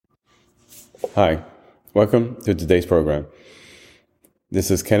Hi, welcome to today's program.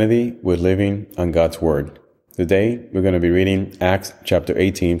 This is Kennedy with Living on God's Word. Today, we're going to be reading Acts chapter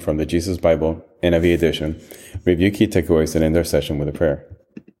 18 from the Jesus Bible, NIV edition, review key takeaways, and end our session with a prayer.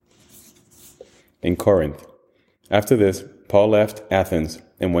 In Corinth. After this, Paul left Athens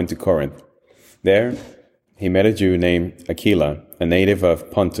and went to Corinth. There, he met a Jew named Aquila, a native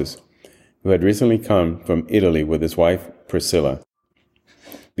of Pontus, who had recently come from Italy with his wife Priscilla,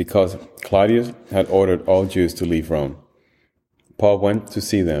 because Claudius had ordered all Jews to leave Rome. Paul went to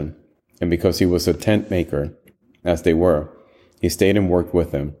see them, and because he was a tent maker, as they were, he stayed and worked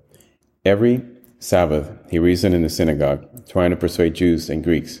with them. Every Sabbath he reasoned in the synagogue, trying to persuade Jews and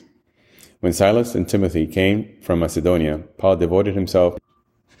Greeks. When Silas and Timothy came from Macedonia, Paul devoted himself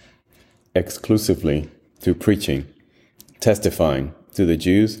exclusively to preaching, testifying to the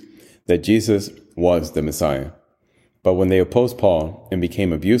Jews that Jesus was the Messiah. But when they opposed Paul and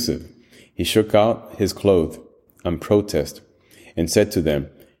became abusive, he shook out his clothes on protest and said to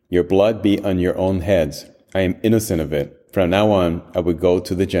them, "Your blood be on your own heads. I am innocent of it. From now on, I will go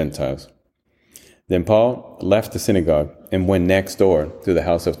to the Gentiles." Then Paul left the synagogue and went next door to the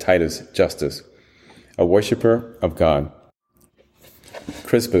house of Titus Justus, a worshiper of God.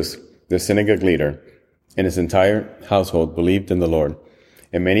 Crispus, the synagogue leader, and his entire household believed in the Lord,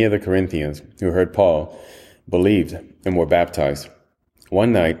 and many of the Corinthians who heard Paul believed and were baptized.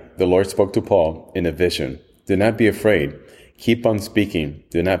 One night, the Lord spoke to Paul in a vision. "Do not be afraid. Keep on speaking.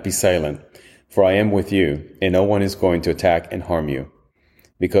 Do not be silent, for I am with you, and no one is going to attack and harm you,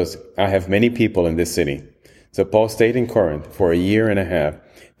 because I have many people in this city." So Paul stayed in Corinth for a year and a half,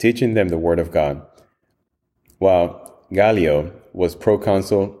 teaching them the word of God, while Gallio was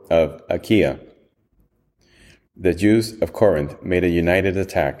proconsul of Achaia. The Jews of Corinth made a united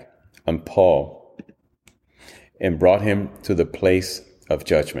attack on Paul and brought him to the place of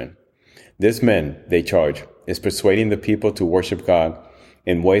judgment. This man, they charge, is persuading the people to worship God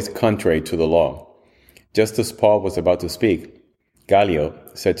in ways contrary to the law. Just as Paul was about to speak, Gallio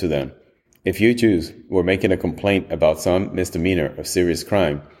said to them, "If you Jews were making a complaint about some misdemeanor or serious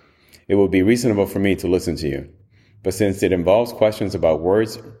crime, it would be reasonable for me to listen to you. But since it involves questions about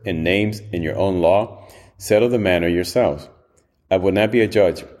words and names in your own law, settle the matter yourselves. I would not be a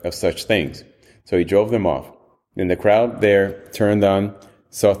judge of such things." So he drove them off. Then the crowd there turned on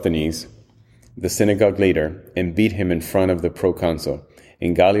Sosthenes, the synagogue leader, and beat him in front of the proconsul,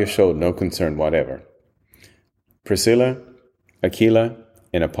 and Gallio showed no concern whatever. Priscilla, Aquila,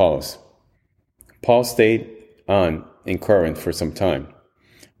 and Apollos. Paul stayed on in Corinth for some time.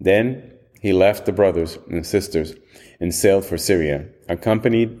 Then he left the brothers and sisters and sailed for Syria,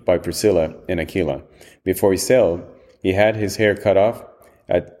 accompanied by Priscilla and Aquila. Before he sailed, he had his hair cut off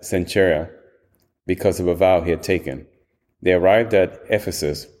at Cenchrea because of a vow he had taken. They arrived at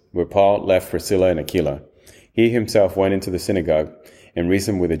Ephesus, where Paul left Priscilla and Aquila. He himself went into the synagogue and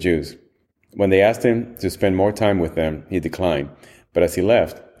reasoned with the Jews. When they asked him to spend more time with them, he declined. But as he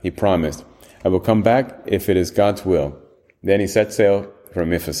left, he promised, "I will come back if it is God's will." Then he set sail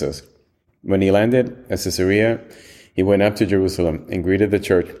from Ephesus. When he landed at Caesarea, he went up to Jerusalem and greeted the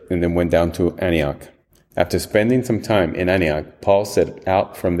church, and then went down to Antioch. After spending some time in Antioch, Paul set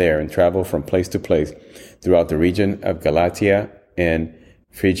out from there and traveled from place to place throughout the region of Galatia and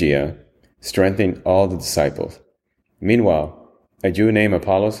Phrygia, strengthening all the disciples. Meanwhile, a Jew named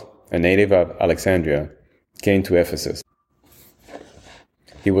Apollos, a native of Alexandria, came to Ephesus.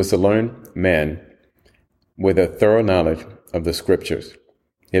 He was a learned man with a thorough knowledge of the Scriptures.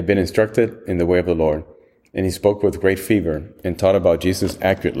 He had been instructed in the way of the Lord, and he spoke with great fervor and taught about Jesus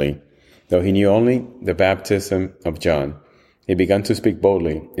accurately. Though he knew only the baptism of John, he began to speak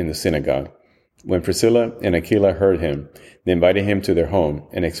boldly in the synagogue. When Priscilla and Aquila heard him, they invited him to their home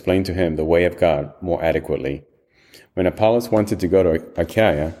and explained to him the way of God more adequately. When Apollos wanted to go to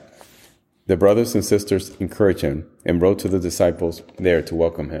Achaia, the brothers and sisters encouraged him and wrote to the disciples there to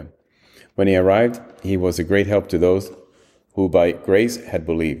welcome him. When he arrived, he was a great help to those who by grace had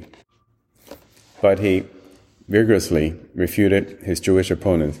believed. But he vigorously refuted his Jewish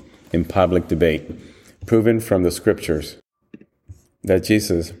opponents in public debate, proven from the Scriptures that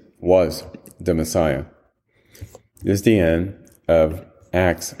Jesus was the Messiah. This is the end of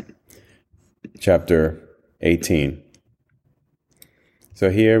Acts chapter 18. So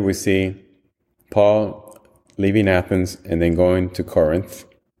here we see Paul leaving Athens and then going to Corinth.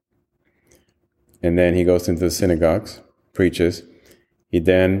 And then he goes into the synagogues, preaches. He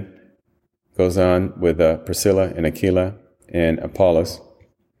then goes on with Priscilla and Aquila and Apollos.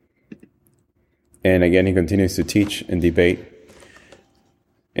 And again, he continues to teach and debate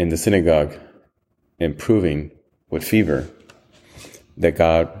in the synagogue and proving with fervor that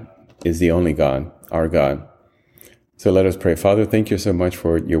God is the only God, our God. So let us pray. Father, thank you so much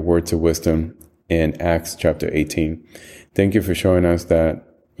for your words of wisdom in Acts chapter 18. Thank you for showing us that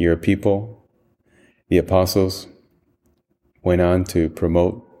your people, the apostles, went on to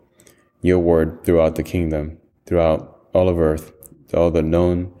promote your word throughout the kingdom, throughout all of earth, to all the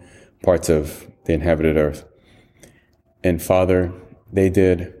known parts of the inhabited earth. And Father, they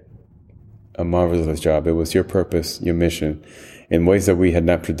did a marvelous job. It was your purpose, your mission, in ways that we had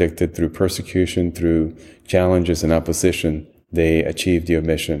not predicted. Through persecution, through challenges and opposition, they achieved your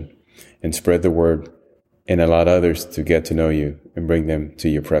mission and spread the word and allowed others to get to know you and bring them to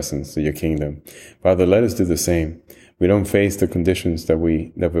your presence, to your kingdom. Father, let us do the same. We don't face the conditions that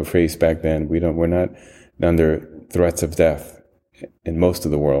we faced back then. We're not under threats of death in most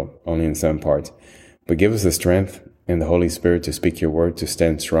of the world, only in some parts. But give us the strength and the Holy Spirit to speak your word, to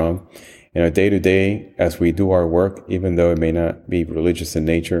stand strong. In our day-to-day, as we do our work, even though it may not be religious in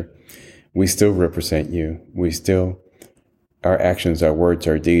nature, we still represent you. Our actions, our words,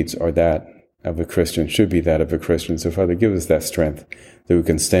 our deeds are that of a Christian, should be that of a Christian. So Father, give us that strength that we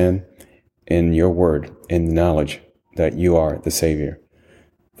can stand in your word, in the knowledge that you are the Savior.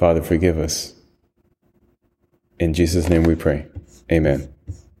 Father, forgive us. In Jesus' name we pray. Amen.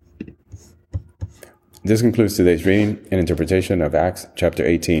 This concludes today's reading and interpretation of Acts chapter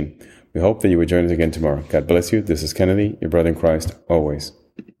 18. We hope that you will join us again tomorrow. God bless you. This is Kennedy, your brother in Christ, always.